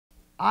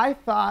I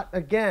thought,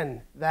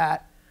 again,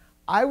 that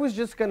I was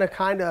just going to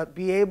kind of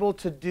be able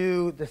to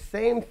do the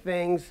same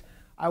things.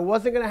 I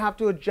wasn't going to have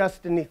to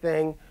adjust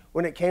anything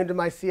when it came to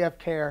my CF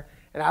care,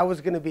 and I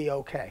was going to be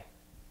okay.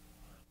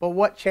 But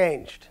what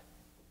changed?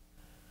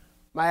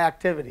 My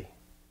activity.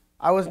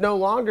 I was no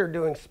longer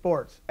doing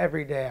sports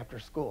every day after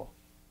school.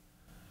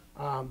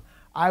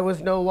 I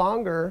was no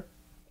longer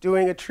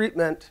doing a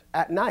treatment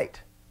at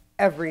night,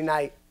 every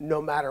night, no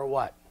matter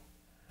what.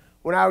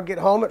 When I would get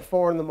home at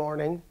 4 in the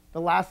morning,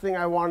 the last thing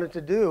I wanted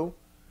to do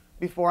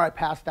before I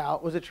passed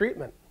out was a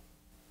treatment.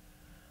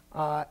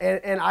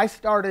 And I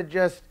started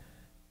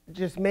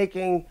just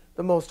making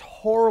the most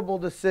horrible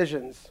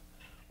decisions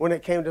when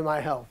it came to my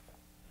health.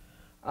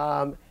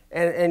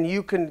 And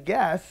you can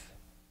guess,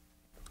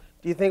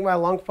 do you think my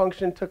lung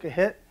function took a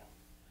hit?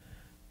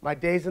 My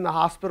days in the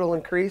hospital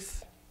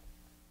increased?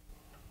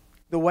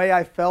 The way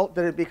I felt,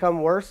 did it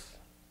become worse?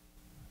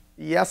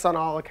 Yes, on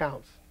all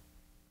accounts.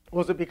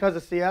 Was it because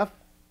of CF?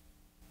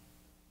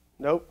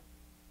 Nope.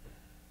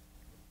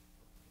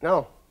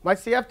 No, my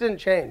CF didn't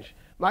change.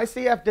 My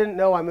CF didn't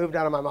know I moved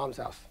out of my mom's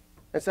house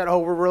and said, oh,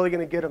 we're really going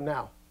to get him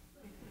now.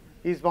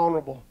 He's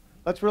vulnerable.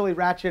 Let's really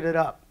ratchet it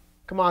up.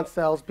 Come on,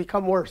 cells,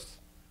 become worse.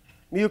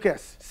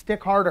 Mucus,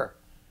 stick harder.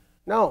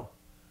 No.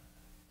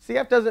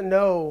 CF doesn't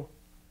know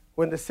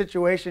when the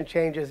situation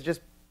changes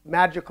just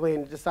magically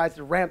and decides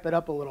to ramp it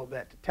up a little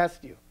bit to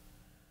test you.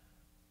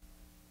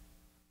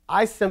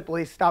 I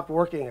simply stopped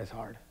working as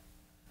hard.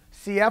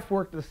 CF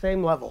worked the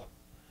same level.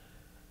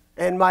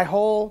 And my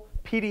whole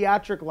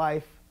pediatric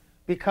life,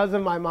 because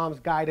of my mom's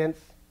guidance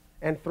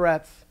and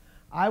threats,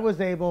 I was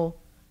able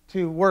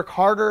to work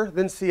harder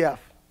than CF.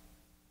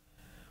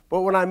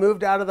 But when I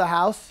moved out of the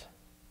house,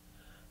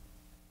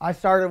 I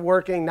started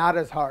working not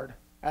as hard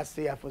as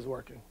CF was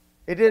working.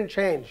 It didn't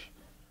change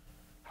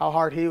how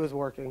hard he was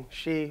working,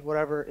 she,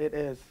 whatever it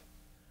is.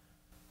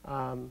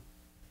 And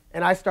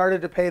I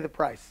started to pay the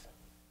price.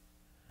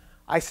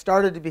 I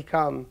started to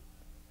become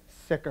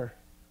sicker.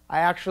 I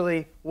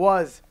actually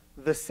was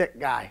the sick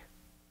guy.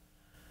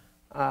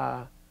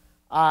 For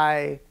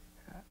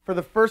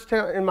the first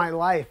time in my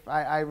life,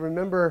 I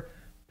remember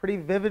pretty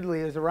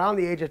vividly, it was around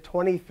the age of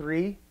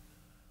 23,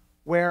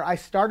 where I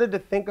started to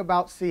think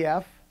about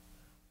CF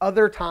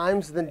other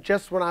times than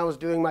just when I was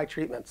doing my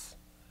treatments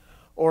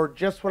or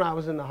just when I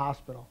was in the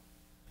hospital.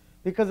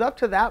 Because up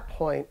to that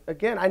point,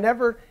 again,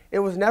 it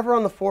was never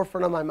on the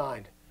forefront of my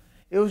mind.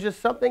 It was just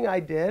something I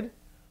did,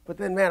 but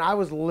then, man, I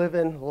was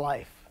living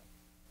life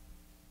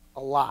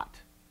a lot.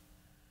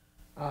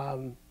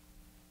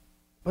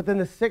 But then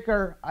the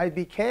sicker I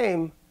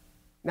became,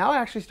 now I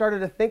actually started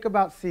to think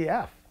about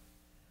CF.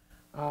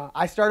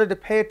 I started to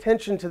pay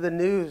attention to the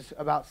news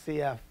about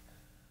CF.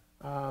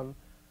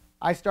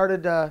 I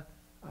started to,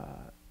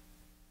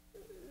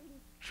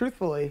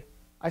 truthfully,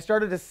 I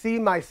started to see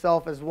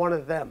myself as one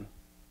of them.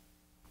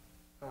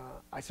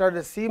 I started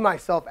to see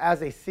myself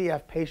as a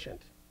CF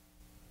patient.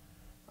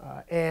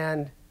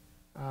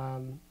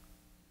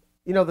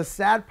 You know, the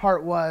sad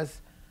part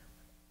was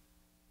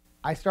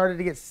I started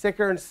to get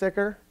sicker and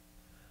sicker,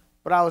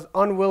 but I was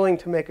unwilling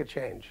to make a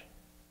change.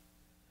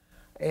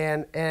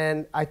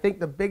 And I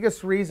think the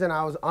biggest reason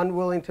I was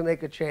unwilling to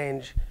make a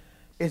change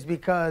is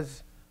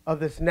because of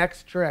this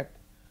next trick,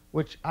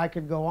 which I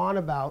could go on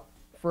about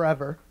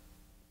forever.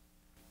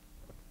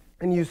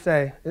 And you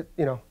say,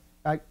 you know,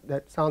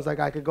 that sounds like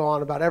I could go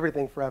on about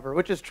everything forever,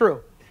 which is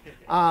true.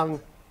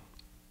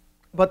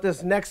 But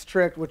this next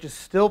trick, which is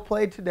still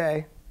played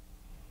today,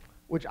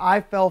 which I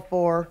fell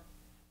for,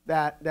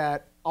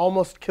 that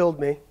almost killed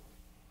me,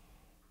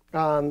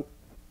 that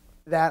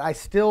I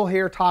still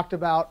hear talked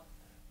about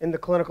in the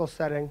clinical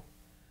setting,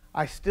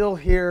 I still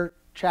hear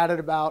chatted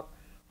about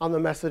on the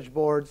message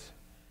boards.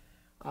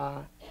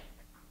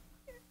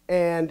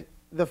 And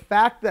the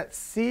fact that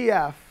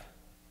CF,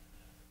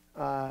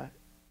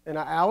 and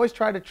I always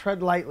try to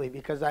tread lightly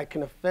because I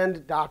can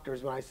offend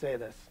doctors when I say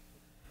this.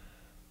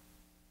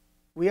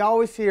 We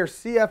always hear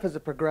CF is a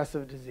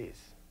progressive disease,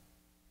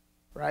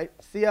 right?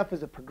 CF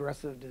is a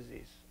progressive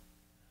disease.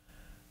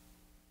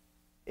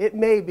 It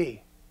may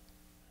be,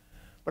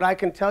 but I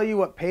can tell you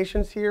what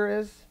patience here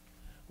is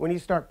when you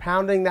start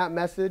pounding that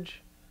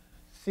message.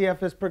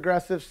 CF is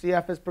progressive,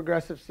 CF is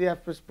progressive,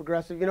 CF is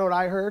progressive. You know what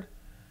I heard?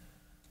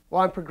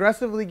 Well, I'm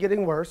progressively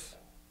getting worse.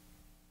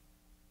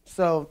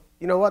 So,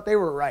 you know what? They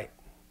were right.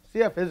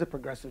 CF is a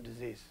progressive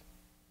disease.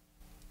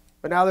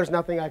 But now there's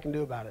nothing I can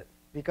do about it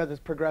because it's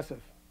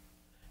progressive.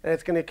 And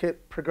it's going to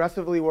get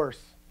progressively worse.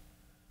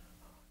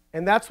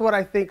 And that's what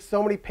I think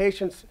so many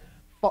patients,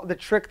 the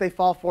trick they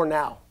fall for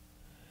now,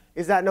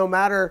 is that no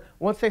matter,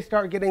 once they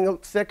start getting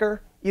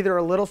sicker, either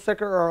a little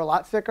sicker or a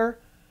lot sicker,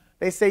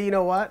 they say, you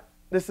know what?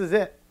 This is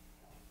it.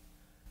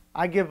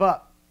 I give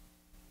up.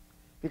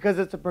 Because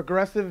it's a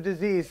progressive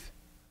disease,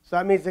 so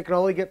that means it can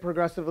only get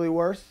progressively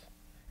worse.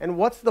 And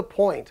what's the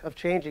point of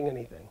changing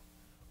anything?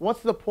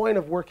 What's the point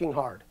of working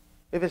hard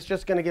if it's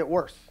just going to get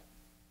worse?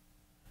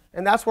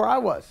 And that's where I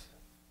was.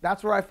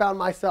 That's where I found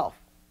myself.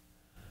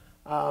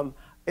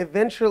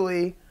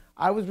 Eventually,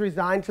 I was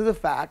resigned to the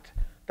fact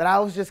that I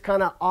was just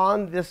kind of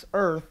on this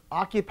earth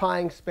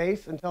occupying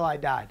space until I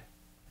died.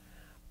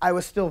 I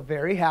was still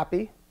very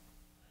happy.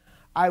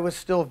 I was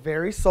still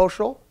very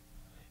social.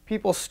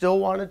 People still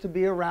wanted to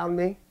be around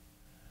me.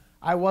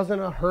 I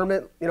wasn't a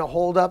hermit,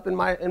 holed up in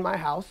my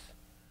house.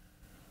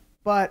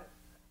 But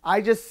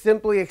I just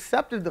simply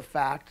accepted the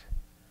fact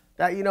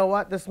that, you know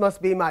what, this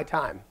must be my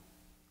time.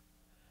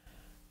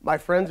 My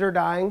friends are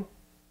dying.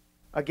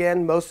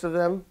 Again, most of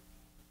them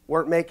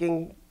weren't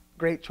making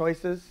great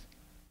choices.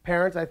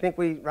 Parents, I think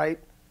we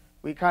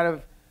kind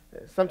of,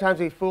 sometimes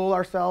we fool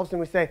ourselves and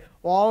we say,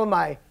 well, all of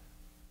my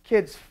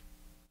kids'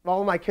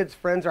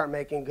 friends aren't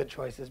making good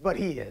choices, but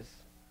he is.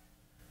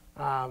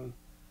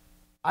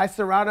 I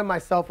surrounded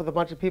myself with a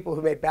bunch of people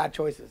who made bad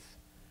choices,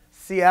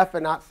 CF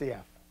and not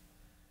CF.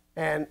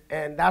 And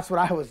that's what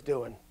I was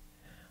doing.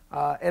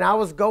 And I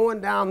was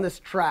going down this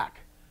track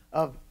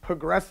of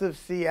progressive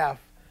CF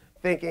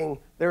thinking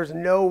there's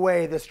no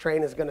way this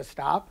train is going to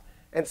stop.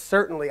 And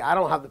certainly I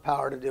don't have the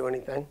power to do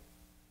anything.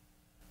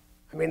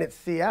 I mean, it's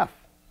CF,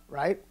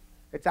 right?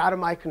 It's out of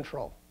my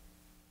control.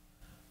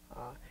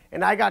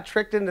 And I got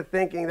tricked into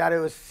thinking that it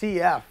was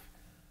CF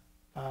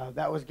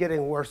that was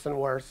getting worse and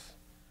worse,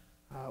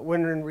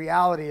 when in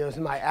reality it was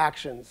my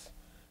actions,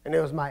 and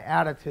it was my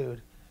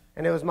attitude,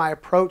 and it was my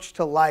approach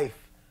to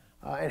life,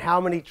 and how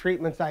many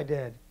treatments I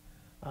did,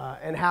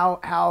 and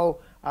how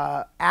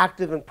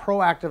active and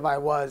proactive I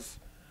was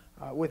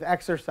with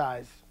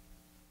exercise.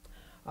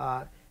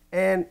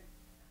 And,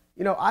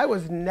 I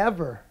was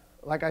never,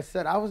 like I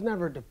said, I was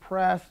never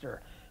depressed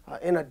or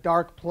in a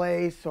dark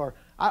place, or,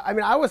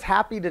 I was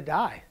happy to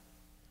die.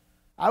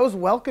 I was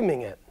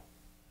welcoming it.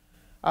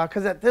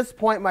 Because at this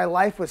point, my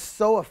life was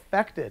so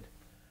affected.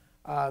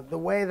 The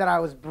way that I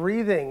was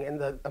breathing and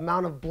the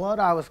amount of blood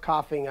I was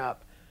coughing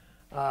up,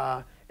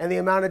 and the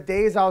amount of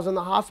days I was in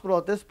the hospital.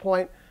 At this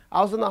point,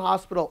 I was in the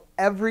hospital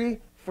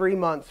every 3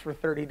 months for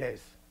 30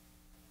 days.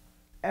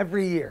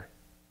 Every year.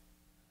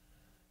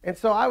 And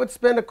so I would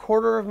spend a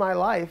quarter of my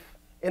life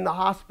in the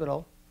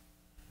hospital,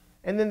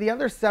 and then the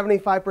other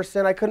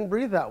 75% I couldn't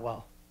breathe that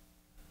well.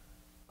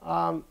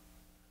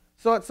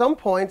 So at some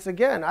points,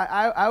 again,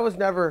 I was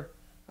never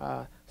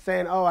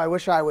saying, oh, I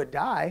wish I would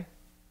die,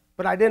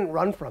 but I didn't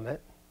run from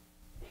it,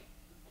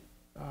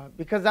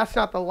 because that's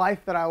not the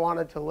life that I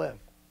wanted to live.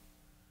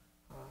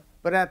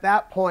 But at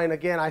that point,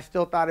 again, I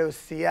still thought it was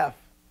CF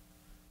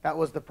that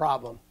was the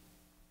problem.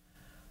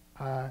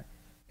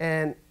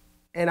 And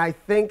I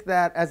think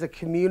that as a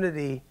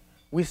community,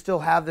 we still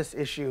have this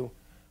issue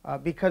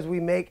because we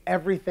make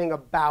everything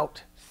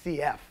about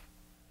CF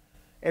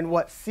and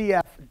what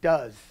CF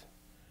does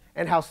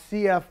and how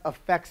CF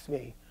affects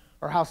me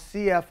or how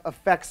CF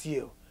affects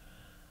you.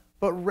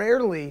 But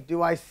rarely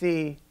do I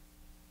see,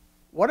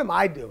 what am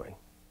I doing?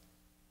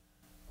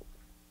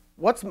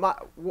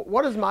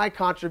 What is my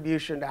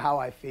contribution to how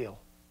I feel?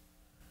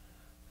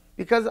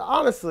 Because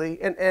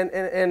honestly,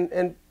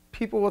 and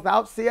people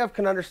without CF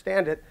can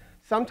understand it,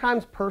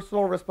 sometimes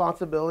personal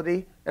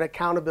responsibility and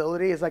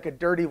accountability is like a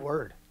dirty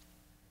word.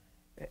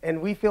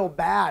 And we feel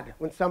bad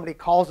when somebody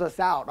calls us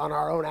out on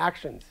our own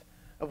actions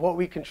of what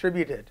we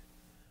contributed,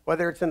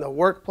 whether it's in the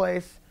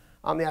workplace,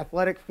 on the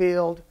athletic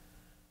field,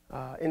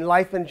 in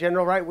life in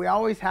general, right? We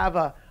always have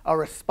a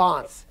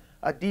response,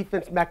 a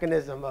defense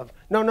mechanism of,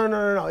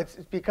 no, it's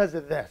because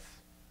of this.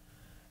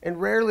 And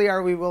rarely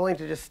are we willing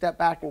to just step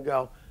back and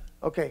go,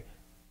 okay,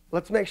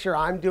 let's make sure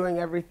I'm doing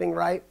everything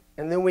right,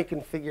 and then we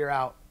can figure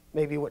out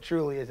maybe what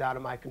truly is out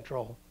of my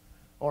control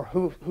or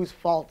whose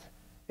fault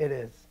it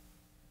is.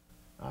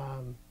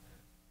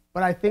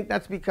 But I think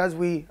that's because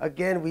we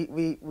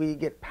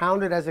get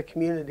pounded as a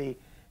community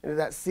into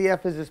that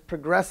CF is this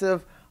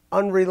progressive,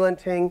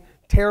 unrelenting,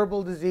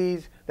 terrible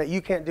disease that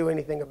you can't do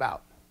anything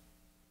about.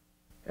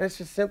 And it's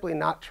just simply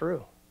not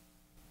true.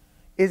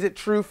 Is it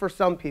true for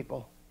some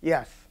people?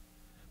 Yes,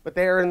 but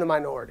they are in the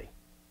minority.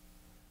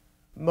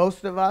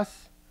 Most of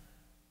us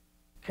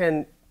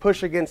can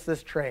push against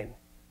this train.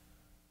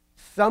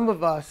 Some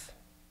of us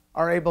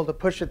are able to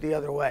push it the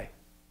other way.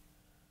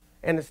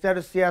 And instead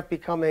of CF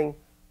becoming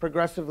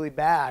progressively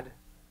bad,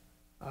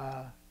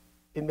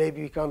 it may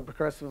become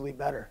progressively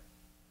better.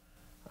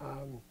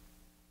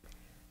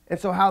 And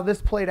so how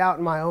this played out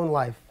in my own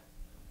life.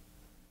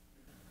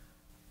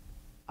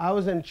 I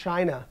was in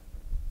China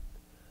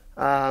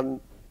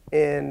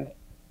in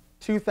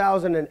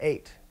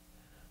 2008.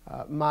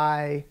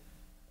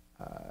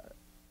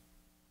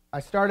 I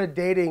started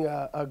dating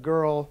a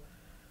girl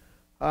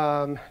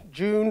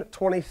June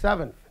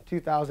 27th,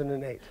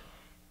 2008.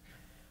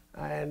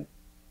 And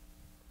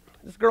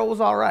this girl was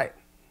all right.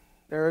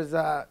 There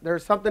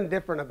was something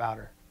different about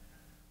her.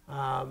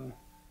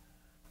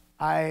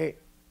 I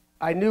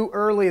knew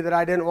early that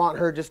I didn't want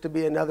her just to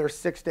be another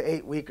 6 to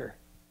 8 weeker.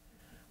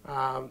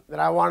 That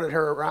I wanted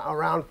her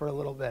around for a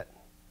little bit.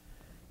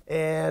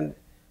 And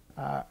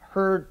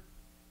her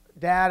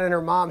dad and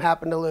her mom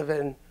happened to live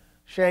in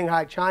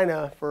Shanghai,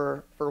 China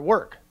for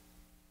work.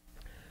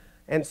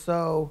 And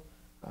so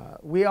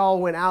we all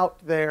went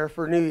out there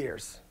for New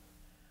Year's,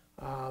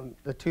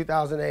 the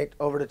 2008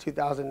 over to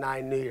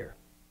 2009 New Year.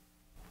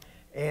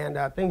 And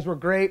things were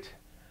great.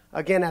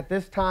 Again, at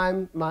this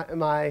time,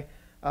 my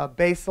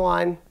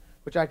baseline,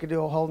 which I could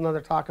do a whole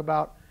nother talk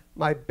about,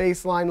 my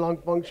baseline lung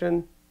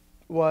function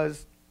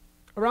was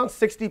around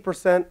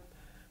 60%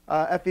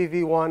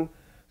 FEV1.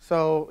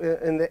 So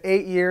in the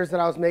 8 years that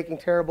I was making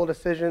terrible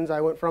decisions,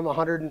 I went from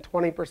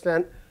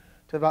 120%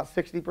 to about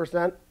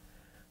 60%.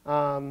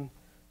 And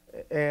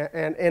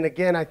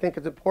again, I think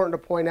it's important to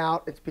point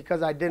out, it's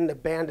because I didn't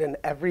abandon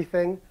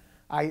everything.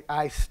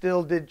 I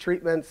still did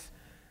treatments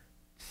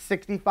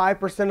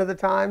 65% of the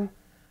time,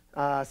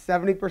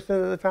 70%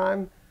 of the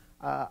time.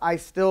 I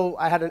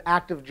had an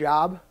active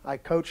job. I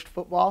coached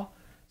football,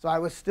 so I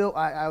was still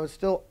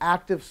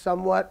active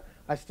somewhat.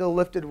 I still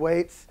lifted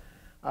weights.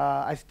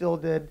 I still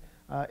did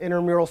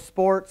intramural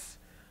sports.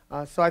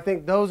 So I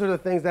think those are the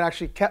things that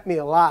actually kept me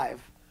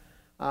alive.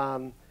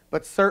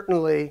 But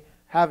certainly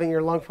having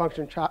your lung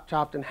function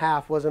chopped in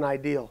half wasn't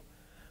ideal.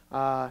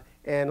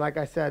 And like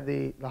I said,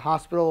 the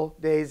hospital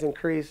days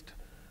increased,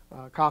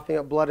 coughing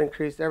up blood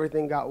increased,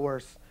 everything got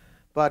worse.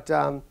 But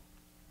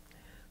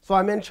so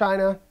I'm in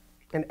China,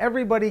 and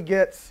everybody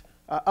gets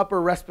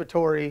upper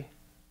respiratory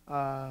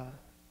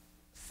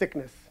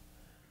sickness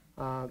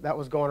that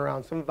was going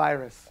around, some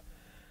virus.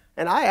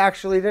 And I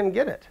actually didn't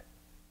get it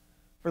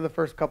for the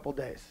first couple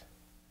days.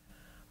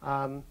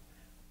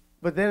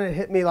 But then it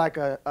hit me like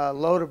a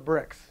load of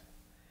bricks.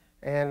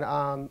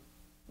 And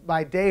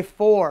by day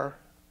 4,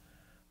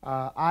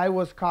 I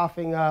was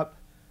coughing up.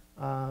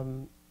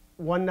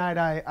 One night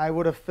I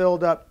would have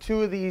filled up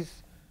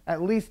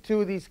at least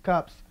two of these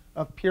cups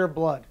of pure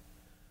blood.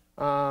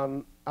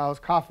 I was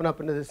coughing up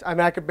into this. I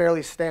mean, I could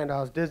barely stand. I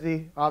was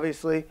dizzy,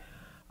 obviously.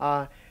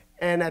 And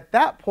at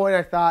that point,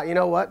 I thought, you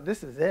know what?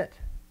 This is it.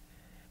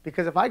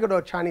 Because if I go to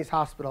a Chinese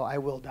hospital, I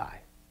will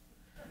die.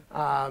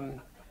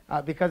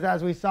 Because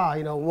as we saw,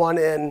 1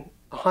 in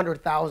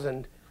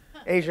 100,000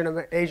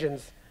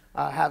 Asians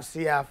have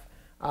CF,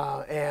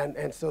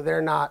 and so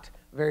they're not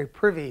very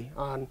privy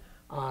on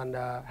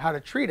how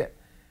to treat it.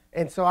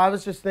 And so I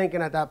was just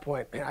thinking at that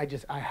point, man,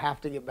 I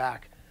have to get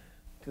back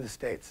to the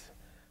States.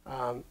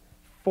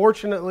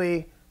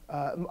 Fortunately,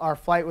 our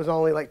flight was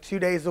only like 2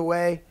 days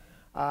away.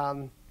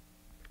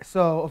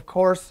 So of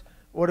course,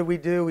 what did we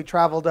do? We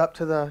traveled up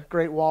to the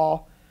Great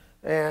Wall,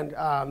 and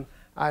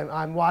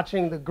I'm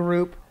watching the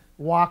group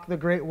walk the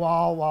Great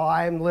Wall while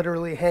I'm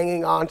literally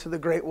hanging on to the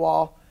Great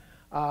Wall.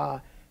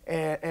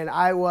 And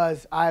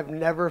I've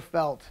never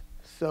felt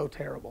so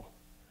terrible.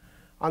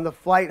 On the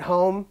flight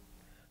home,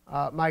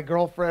 my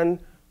girlfriend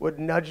would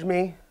nudge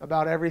me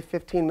about every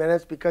 15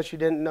 minutes because she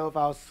didn't know if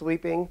I was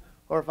sleeping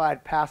or if I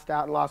had passed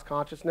out and lost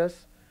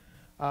consciousness.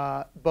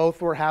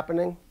 Both were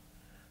happening.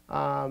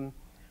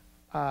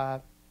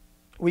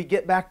 We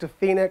get back to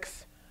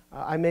Phoenix.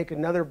 I make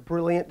another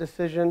brilliant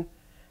decision,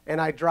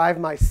 and I drive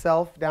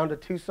myself down to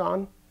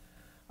Tucson.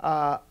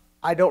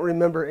 I don't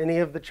remember any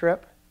of the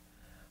trip.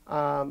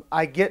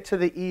 I get to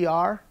the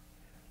ER.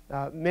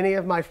 Many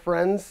of my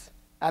friends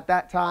at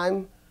that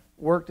time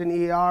worked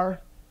in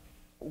ER.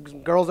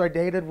 Girls I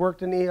dated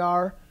worked in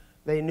ER.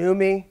 They knew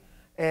me,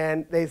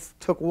 and they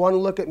took one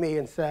look at me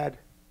and said,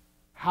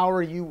 "How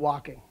are you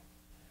walking?"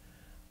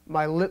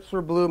 My lips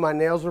were blue, my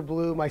nails were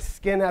blue, my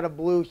skin had a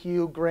blue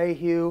hue, gray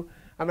hue.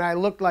 I mean, I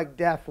looked like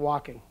death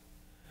walking.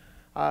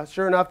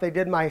 Sure enough, they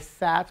did my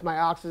SATs, my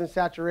oxygen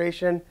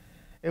saturation.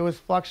 It was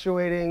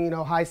fluctuating,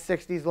 high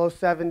 60s, low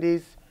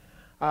 70s.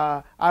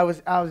 I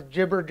was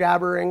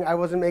jibber-jabbering. I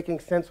wasn't making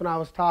sense when I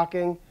was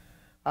talking.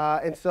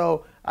 And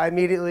so I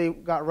immediately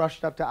got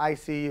rushed up to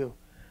ICU.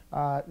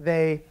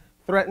 They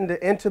threatened to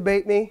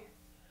intubate me,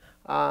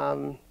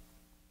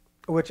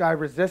 which I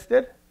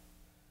resisted.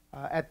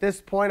 At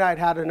this point, I'd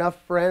had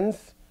enough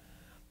friends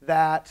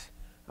that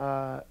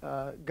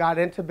got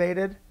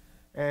intubated,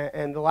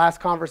 and the last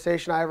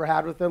conversation I ever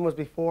had with them was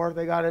before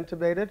they got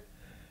intubated.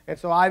 And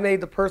so I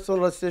made the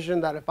personal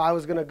decision that if I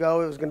was going to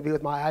go, it was going to be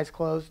with my eyes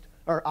closed,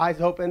 or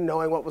eyes open,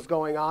 knowing what was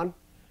going on.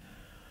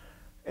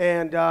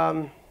 And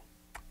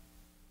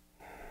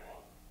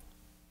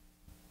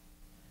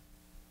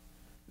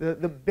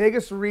the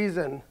biggest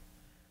reason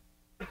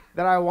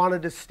that I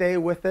wanted to stay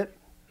with it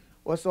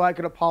was so I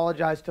could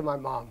apologize to my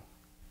mom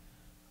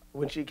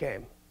when she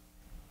came.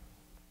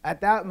 At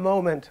that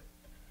moment,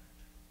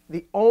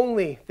 the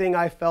only thing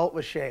I felt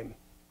was shame.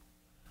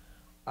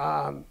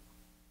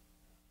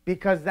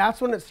 Because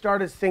that's when it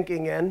started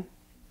sinking in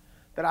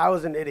that I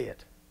was an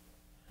idiot.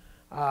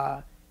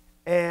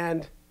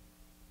 And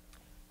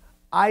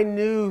I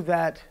knew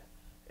that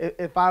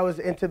if I was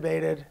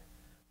intubated,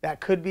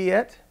 that could be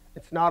it.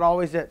 It's not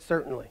always it,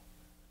 certainly.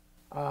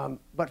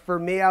 But for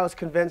me, I was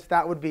convinced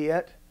that would be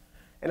it.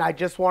 And I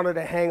just wanted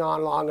to hang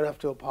on long enough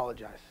to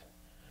apologize.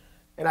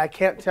 And I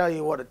can't tell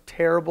you what a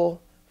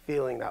terrible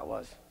feeling that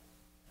was.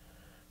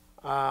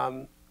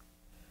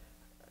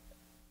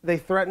 They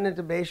threatened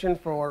intubation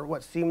for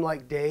what seemed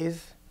like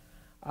days.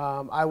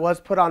 I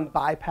was put on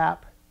BiPAP.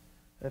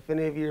 If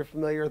any of you are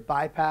familiar with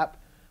BiPAP,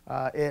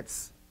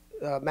 it's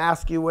a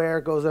mask you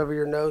wear, goes over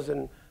your nose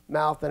and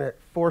mouth, and it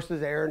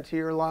forces air into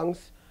your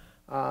lungs.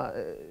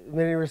 In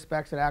many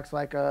respects, it acts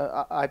like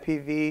a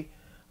IPV.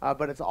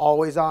 but it's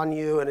always on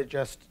you, and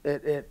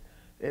it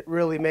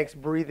really makes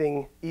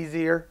breathing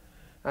easier,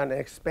 and it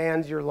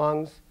expands your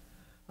lungs.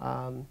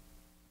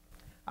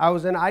 I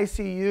was in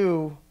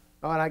ICU,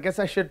 and I guess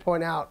I should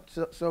point out,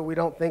 so we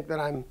don't think that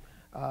I'm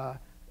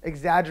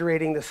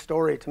exaggerating the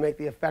story to make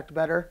the effect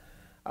better.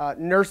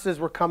 Nurses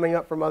were coming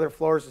up from other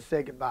floors to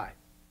say goodbye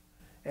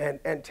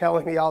and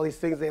telling me all these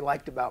things they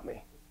liked about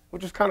me,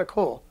 which was kind of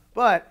cool.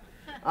 But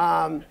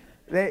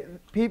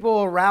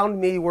people around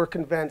me were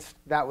convinced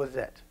that was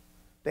it.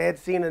 They had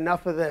seen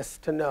enough of this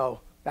to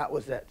know that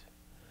was it.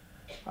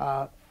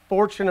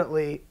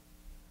 Fortunately,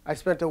 I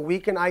spent a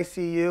week in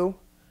ICU,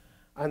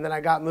 and then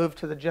I got moved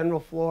to the general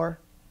floor.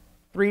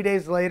 3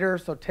 days later,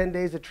 so 10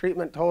 days of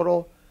treatment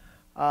total,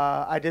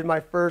 I did my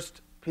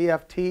first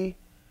PFT,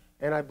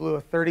 and I blew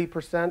a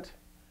 30%.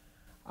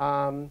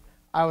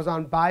 I was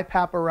on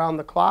BiPAP around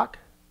the clock.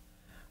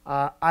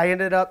 I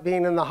ended up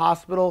being in the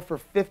hospital for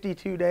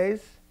 52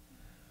 days.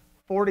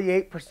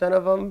 48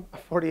 of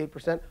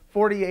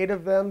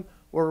them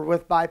were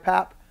with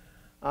BiPAP.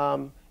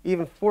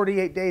 Even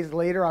 48 days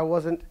later, I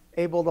wasn't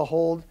able to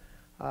hold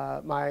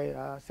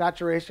my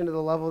saturation to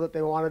the level that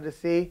they wanted to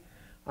see.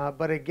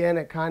 But again,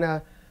 it kind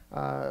of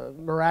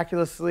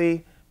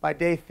miraculously, by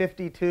day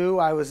 52,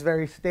 I was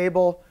very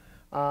stable.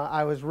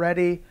 I was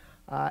ready.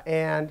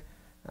 And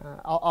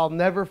I'll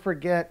never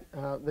forget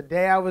the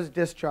day I was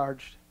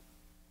discharged.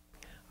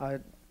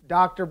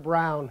 Dr.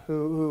 Brown,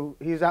 who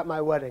he's at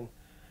my wedding.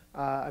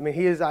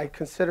 I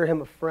consider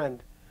him a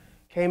friend.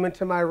 Came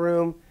into my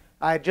room.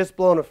 I had just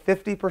blown a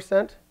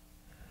 50%.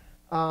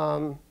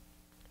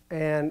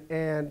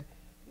 And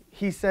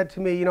he said to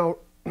me,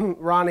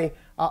 Ronnie,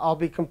 I'll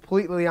be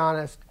completely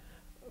honest.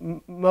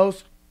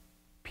 Most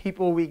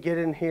people we get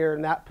in here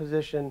in that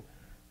position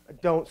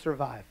don't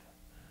survive.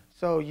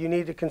 So you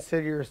need to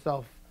consider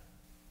yourself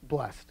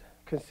blessed.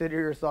 Consider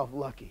yourself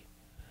lucky.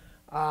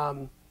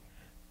 And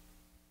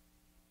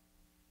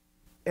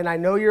I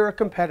know you're a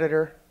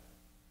competitor,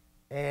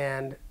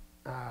 and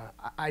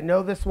I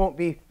know this won't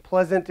be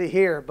pleasant to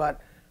hear,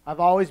 but I've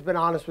always been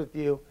honest with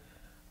you.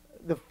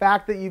 The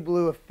fact that you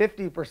blew a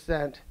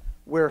 50%,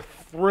 we're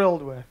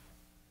thrilled with.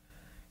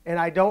 And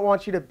I don't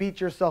want you to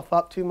beat yourself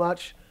up too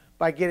much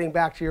by getting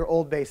back to your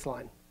old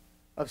baseline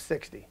of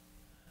 60.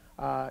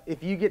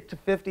 If you get to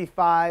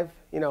 55,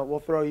 we'll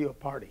throw you a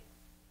party.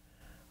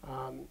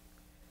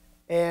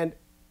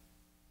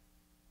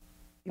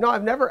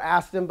 I've never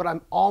asked him, but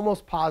I'm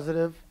almost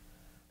positive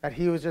that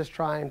he was just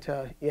trying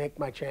to yank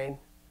my chain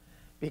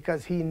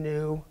because he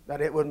knew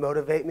that it would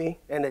motivate me,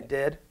 and it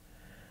did.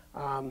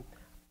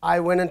 I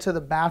went into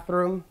the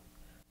bathroom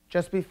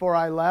just before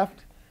I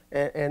left,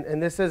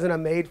 and this isn't a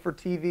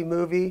made-for-TV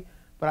movie,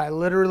 but I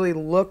literally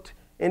looked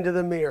into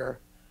the mirror,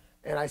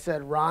 and I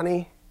said,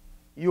 Ronnie,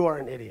 you are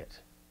an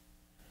idiot,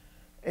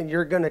 and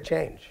you're going to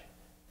change.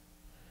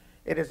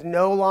 It is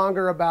no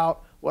longer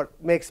about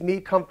what makes me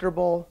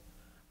comfortable.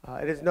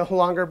 It is no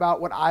longer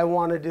about what I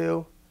want to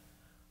do,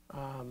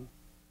 and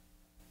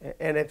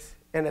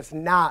it's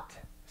not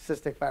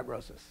cystic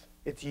fibrosis.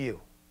 It's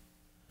you.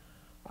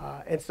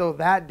 And so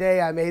that day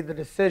I made the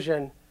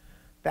decision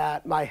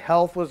that my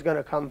health was going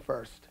to come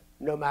first,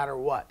 no matter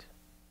what.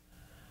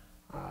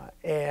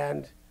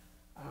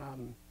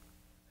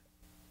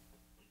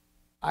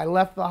 I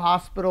left the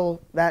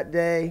hospital that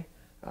day.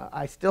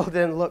 I still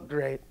didn't look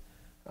great,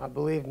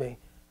 believe me.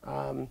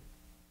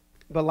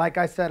 But like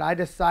I said, I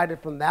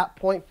decided from that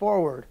point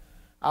forward,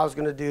 I was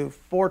going to do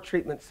 4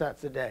 treatment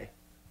sets a day,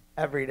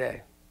 every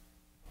day.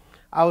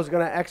 I was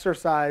going to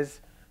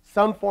exercise,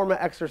 some form of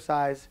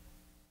exercise,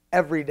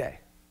 every day.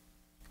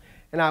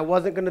 And I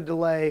wasn't going to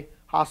delay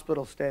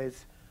hospital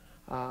stays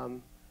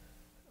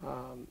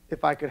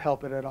if I could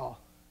help it at all.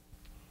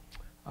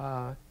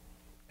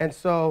 And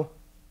so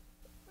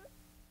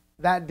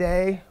that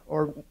day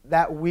or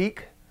that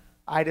week,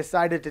 I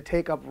decided to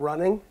take up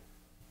running,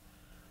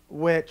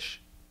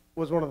 which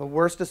was one of the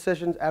worst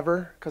decisions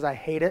ever because I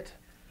hate it.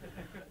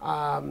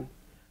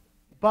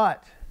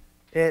 But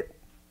it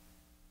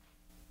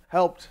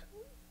helped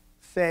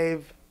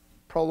save,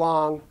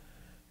 prolong,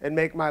 and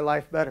make my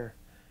life better.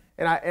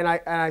 And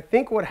I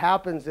think what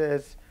happens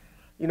is,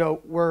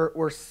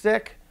 we're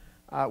sick,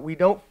 we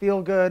don't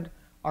feel good,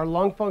 our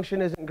lung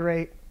function isn't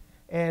great,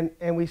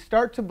 and we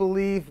start to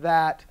believe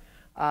that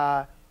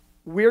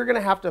we're going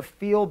to have to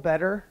feel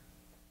better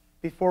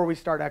before we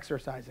start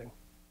exercising.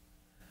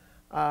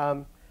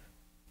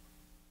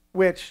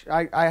 Which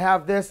I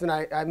have this, and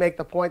I make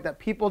the point that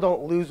people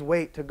don't lose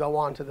weight to go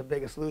on to The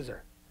Biggest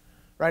Loser,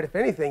 right? If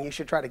anything, you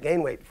should try to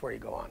gain weight before you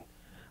go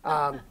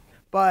on.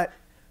 But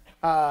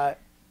I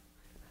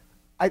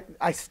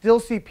still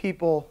see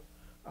people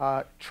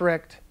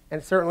tricked,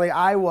 and certainly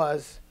I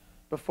was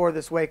before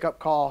this wake-up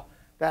call,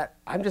 that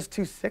I'm just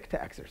too sick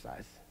to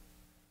exercise.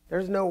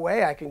 There's no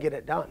way I can get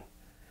it done.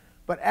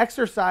 But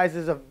exercise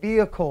is a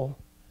vehicle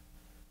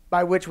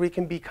by which we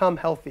can become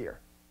healthier.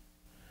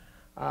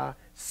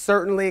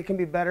 Certainly it can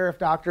be better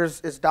if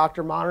is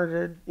doctor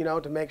monitored,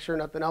 to make sure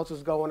nothing else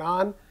is going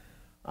on.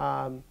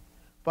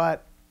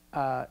 But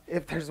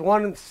if there's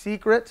one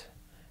secret,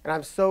 and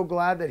I'm so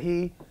glad that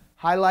he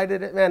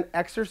highlighted it. Man,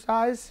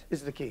 exercise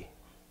is the key.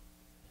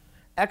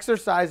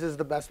 Exercise is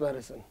the best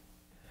medicine.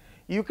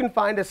 You can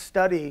find a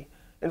study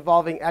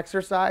involving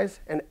exercise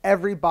in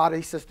every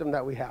body system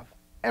that we have.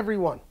 Every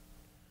one.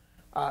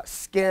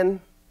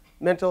 Skin,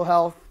 mental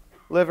health,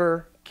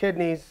 liver,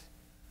 kidneys,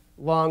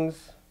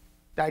 lungs,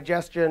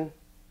 digestion,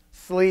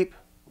 sleep,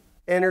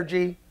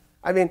 energy.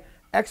 I mean,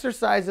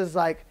 exercise is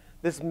like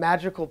this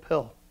magical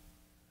pill.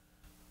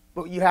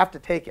 But you have to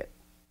take it,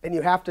 and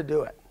you have to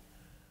do it.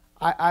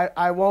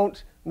 I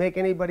won't make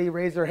anybody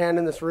raise their hand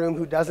in this room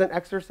who doesn't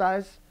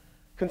exercise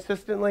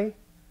consistently,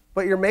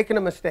 but you're making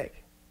a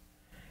mistake.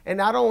 And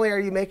not only are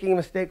you making a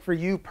mistake for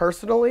you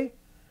personally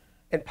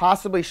and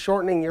possibly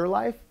shortening your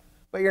life,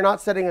 but you're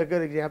not setting a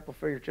good example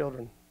for your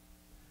children.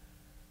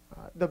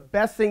 The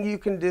best thing you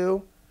can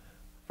do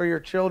for your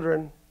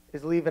children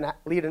is lead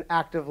an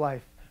active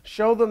life.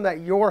 Show them that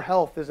your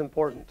health is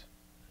important.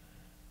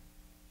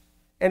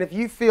 And if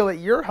you feel that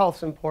your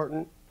health's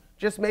important,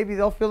 just maybe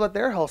they'll feel that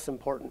their health's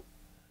important.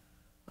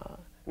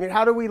 I mean,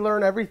 how do we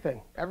learn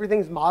everything?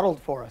 Everything's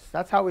modeled for us.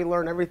 That's how we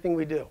learn everything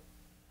we do.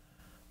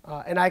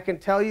 And I can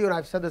tell you, and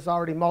I've said this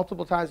already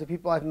multiple times to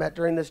people I've met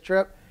during this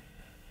trip,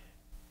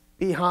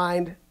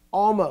 behind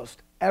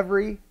almost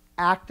every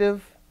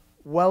active,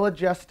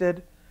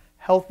 well-adjusted,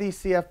 healthy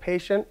CF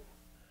patient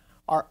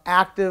are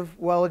active,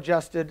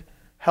 well-adjusted,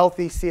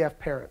 healthy CF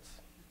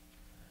parents.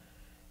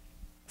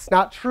 It's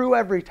not true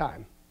every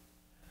time,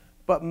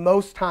 but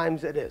most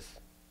times it is.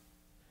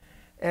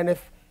 And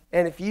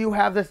if you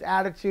have this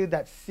attitude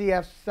that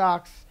CF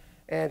sucks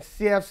and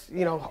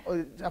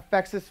CF,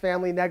 affects his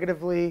family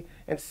negatively,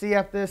 and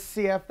CF this,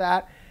 CF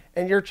that,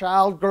 and your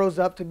child grows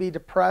up to be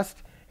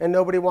depressed and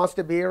nobody wants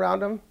to be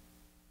around him,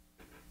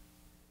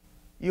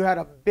 you had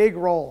a big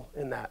role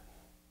in that.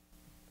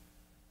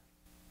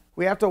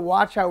 We have to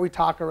watch how we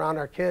talk around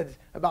our kids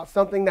about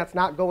something that's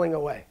not going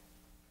away.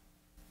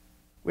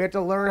 We have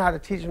to learn how to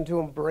teach them to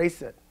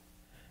embrace it.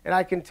 And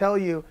I can tell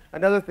you,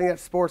 another thing that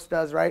sports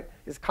does, right,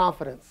 is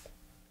confidence.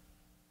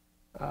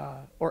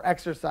 Or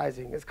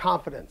exercising is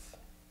confidence.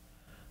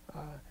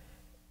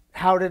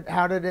 How did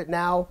it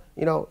now,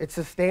 it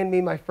sustained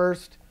me my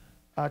first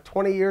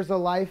 20 years of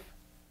life.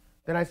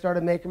 Then I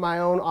started making my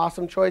own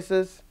awesome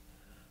choices.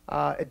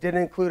 It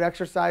didn't include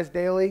exercise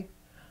daily.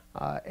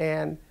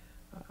 And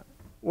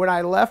when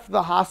I left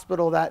the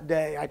hospital that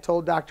day, I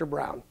told Dr.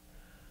 Brown,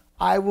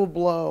 I will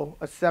blow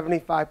a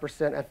 75%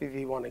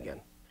 FEV1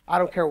 again. I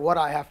don't care what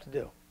I have to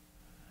do.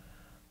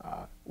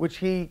 Which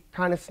he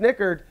kind of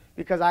snickered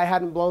because I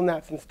hadn't blown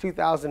that since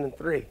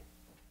 2003.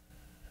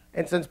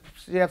 And since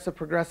CF's a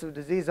progressive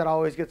disease that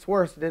always gets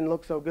worse, it didn't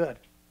look so good.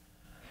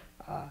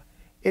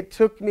 It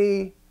took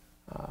me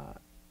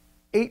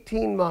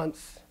 18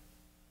 months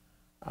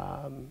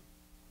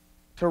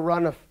to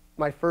run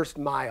my first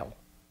mile.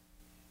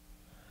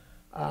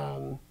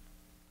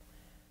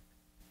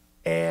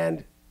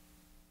 And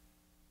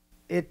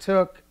it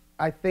took,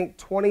 I think,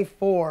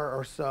 24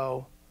 or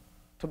so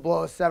to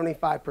blow a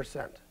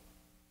 75%.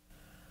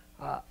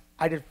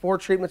 I did 4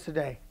 treatments a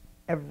day,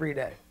 every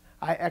day.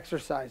 I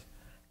exercised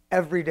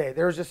every day.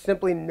 There was just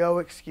simply no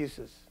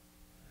excuses.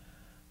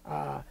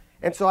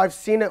 And so I've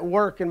seen it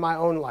work in my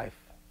own life.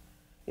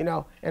 And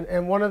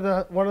one of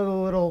the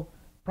little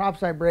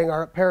props I bring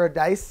are a pair of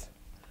dice,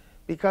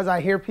 because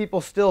I hear people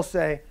still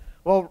say,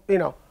 well,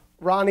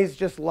 Ronnie's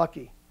just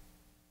lucky.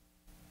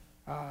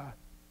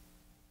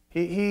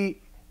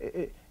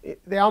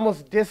 They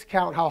almost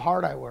discount how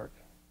hard I work.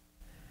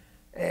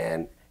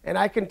 And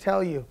I can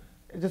tell you,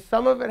 does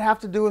some of it have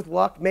to do with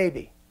luck?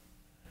 Maybe.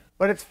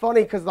 But it's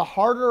funny because the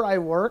harder I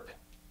work,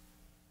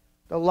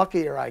 the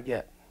luckier I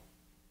get,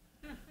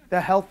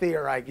 the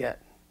healthier I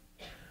get.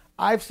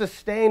 I've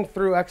sustained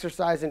through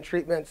exercise and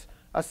treatments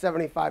a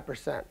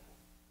 75%.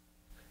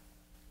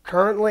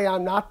 Currently,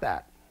 I'm not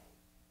that.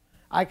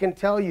 I can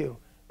tell you,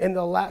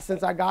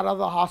 since I got out of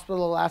the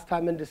hospital the last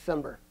time in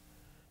December,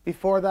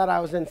 before that I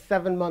was in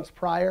 7 months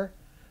prior.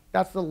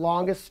 That's the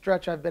longest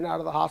stretch I've been out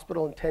of the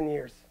hospital in 10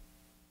 years.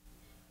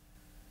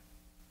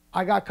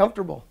 I got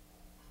comfortable.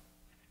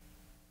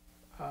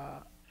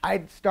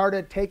 I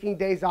started taking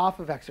days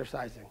off of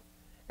exercising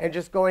and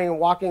just going and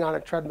walking on a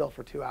treadmill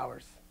for 2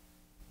 hours.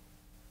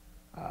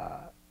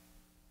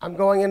 I'm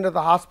going into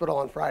the hospital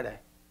on Friday.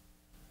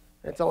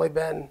 It's only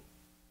been,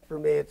 for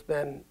me, it's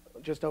been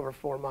just over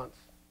 4 months.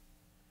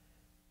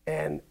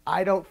 And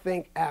I don't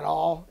think at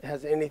all it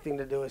has anything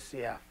to do with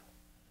CF.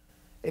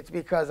 It's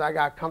because I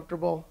got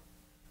comfortable.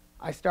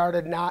 I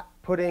started not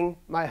putting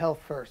my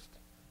health first,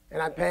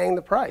 and I'm paying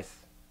the price.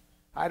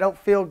 I don't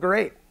feel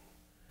great.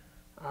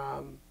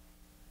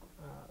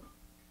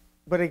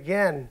 But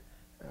again,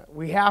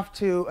 we have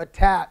to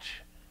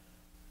attach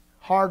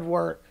hard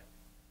work,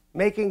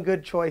 making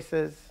good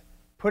choices,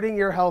 putting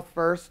your health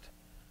first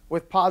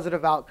with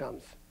positive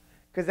outcomes,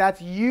 because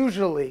that's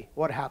usually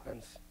what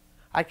happens.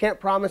 I can't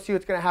promise you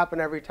it's going to happen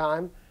every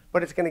time,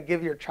 but it's going to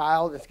give your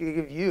child, it's going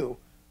to give you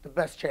the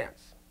best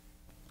chance.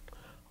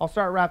 I'll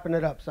start wrapping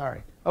it up,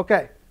 sorry.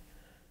 Okay.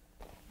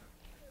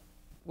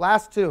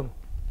 Last two.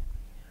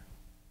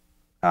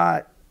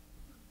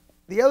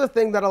 The other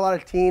thing that a lot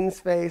of teens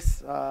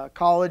face,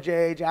 college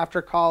age, after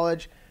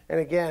college, and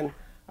again,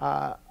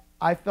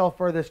 I fell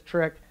for this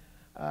trick,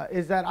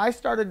 is that I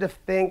started to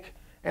think,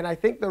 and I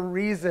think the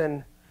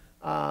reason,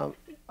 I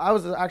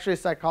was actually a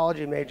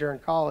psychology major in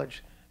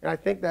college, and I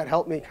think that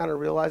helped me kind of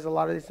realize a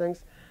lot of these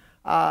things.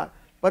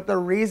 But the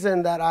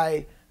reason that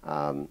I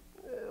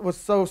was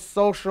so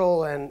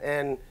social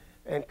and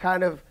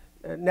kind of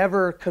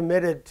never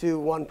committed to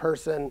one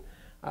person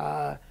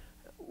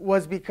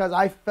was because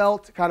I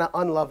felt kind of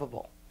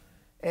unlovable.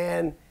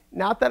 And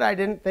not that I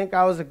didn't think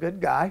I was a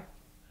good guy,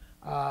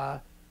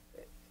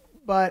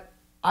 but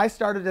I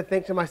started to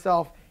think to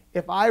myself,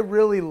 if I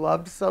really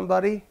loved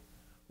somebody,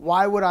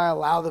 why would I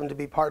allow them to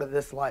be part of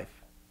this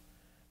life?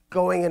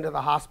 Going into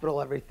the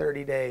hospital every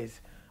 30 days,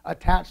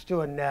 attached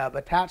to a neb,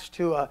 attached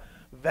to a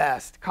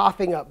vest,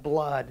 coughing up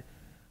blood,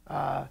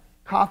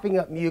 coughing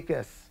up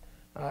mucus,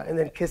 and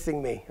then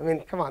kissing me. I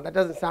mean, come on, that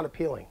doesn't sound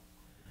appealing.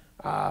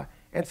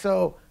 And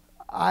so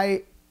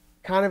I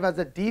kind of, as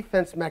a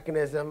defense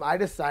mechanism, I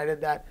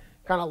decided that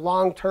kind of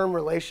long-term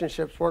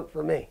relationships weren't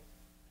for me.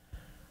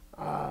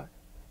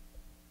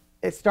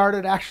 It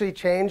started actually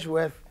change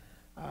with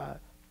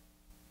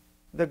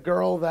the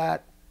girl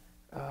that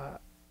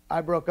I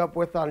broke up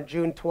with on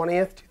June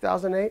 20th,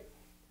 2008.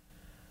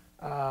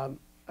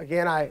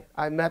 Again,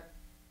 I met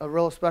a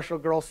real special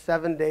girl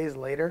 7 days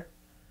later,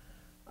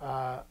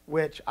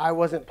 which I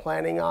wasn't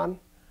planning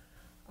on.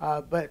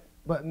 But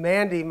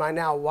Mandy, my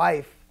now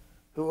wife,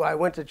 who I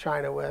went to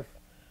China with,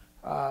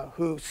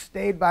 who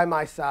stayed by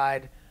my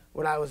side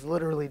when I was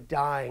literally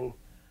dying,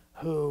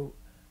 who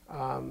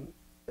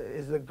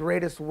is the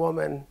greatest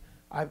woman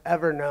I've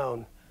ever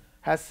known,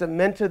 has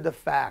cemented the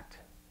fact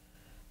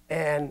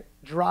and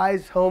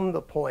drives home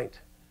the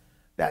point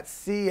that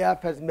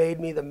CF has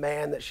made me the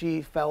man that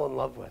she fell in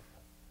love with,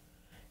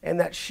 and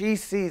that she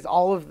sees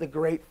all of the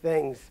great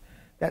things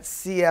that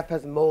CF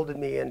has molded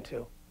me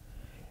into.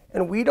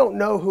 And we don't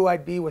know who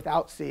I'd be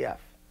without CF,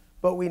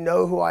 but we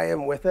know who I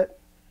am with it,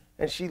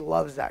 and she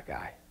loves that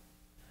guy.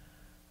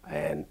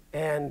 And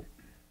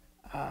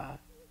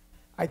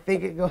I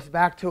think it goes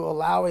back to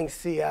allowing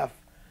CF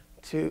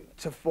to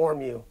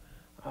form you.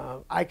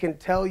 I can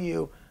tell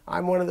you,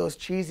 I'm one of those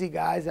cheesy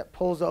guys that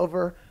pulls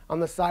over on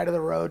the side of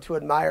the road to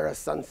admire a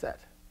sunset.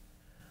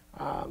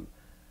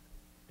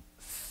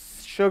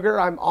 Sugar,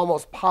 I'm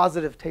almost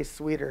positive, tastes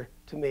sweeter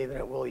to me than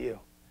it will you.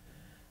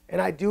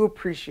 And I do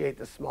appreciate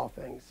the small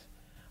things.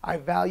 I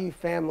value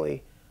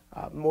family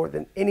more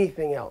than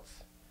anything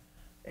else.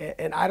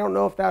 And I don't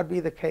know if that would be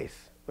the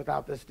case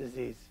without this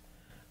disease.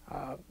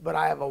 But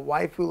I have a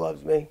wife who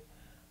loves me,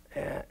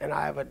 and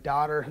I have a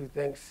daughter who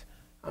thinks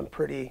I'm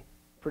pretty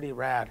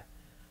rad.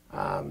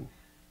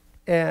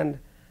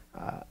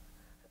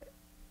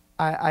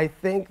 I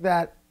think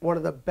that one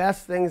of the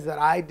best things that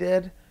I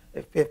did,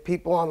 if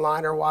people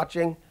online are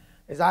watching,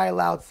 is I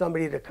allowed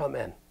somebody to come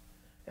in.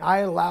 I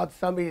allowed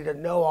somebody to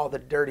know all the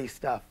dirty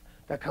stuff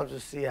that comes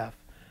with CF.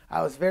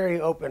 I was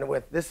very open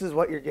with, this is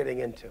what you're getting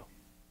into.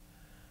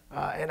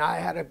 And I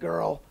had a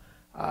girl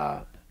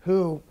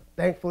who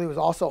thankfully was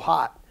also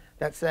hot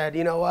that said,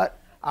 you know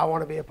what, I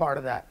want to be a part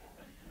of that.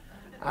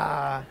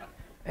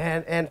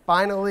 And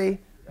finally,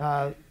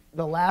 the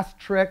last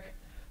trick,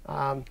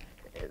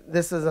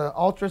 this is an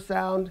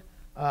ultrasound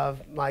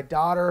of my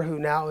daughter, who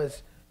now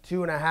is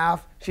 2.5.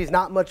 She's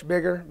not much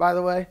bigger, by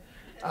the way.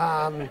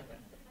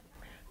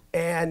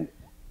 And,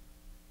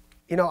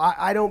 you know,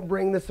 I don't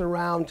bring this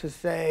around to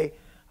say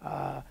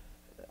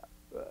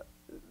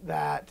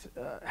that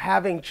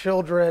having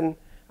children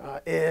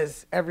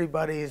is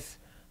everybody's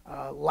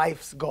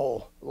life's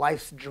goal,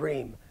 life's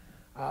dream.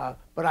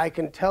 But I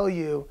can tell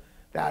you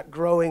that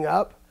growing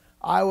up,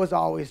 I was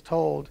always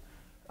told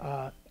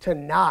to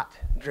not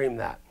dream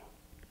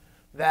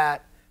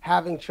that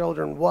having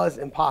children was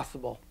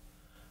impossible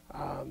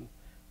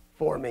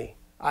for me.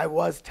 I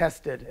was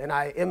tested, and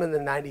I am in the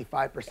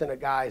 95% of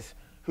guys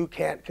who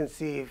can't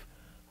conceive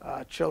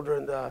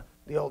children the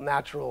old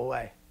natural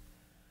way.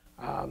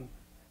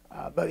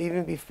 But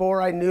even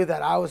before I knew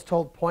that, I was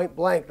told point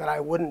blank that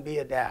I wouldn't be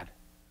a dad.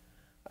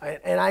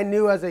 And I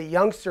knew as a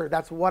youngster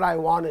that's what I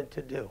wanted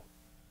to do.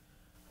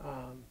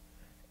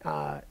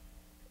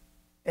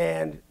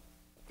 And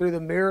through the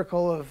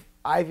miracle of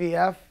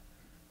IVF,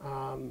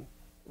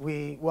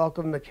 we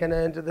welcomed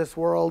McKenna into this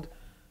world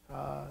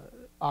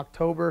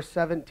October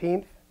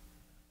 17th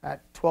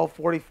at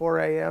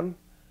 12:44 a.m.,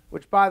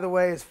 which, by the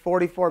way, is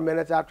 44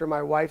 minutes after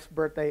my wife's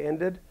birthday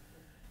ended.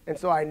 And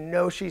so I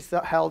know she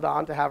held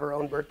on to have her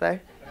own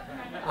birthday.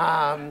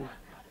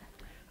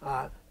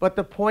 But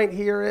the point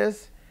here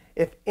is,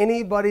 if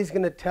anybody's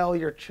going to tell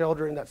your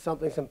children that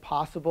something's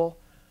impossible,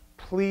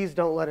 please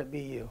don't let it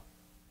be you.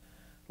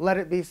 Let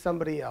it be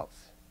somebody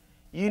else.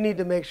 You need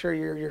to make sure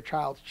you're your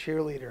child's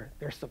cheerleader,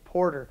 their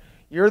supporter.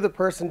 You're the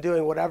person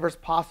doing whatever's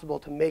possible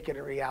to make it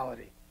a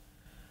reality.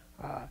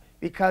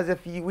 Because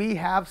if we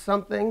have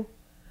something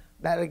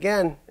that,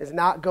 again, is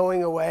not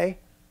going away,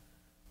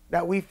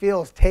 that we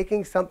feel is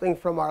taking something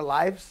from our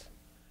lives,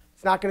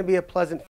 it's not going to be a pleasant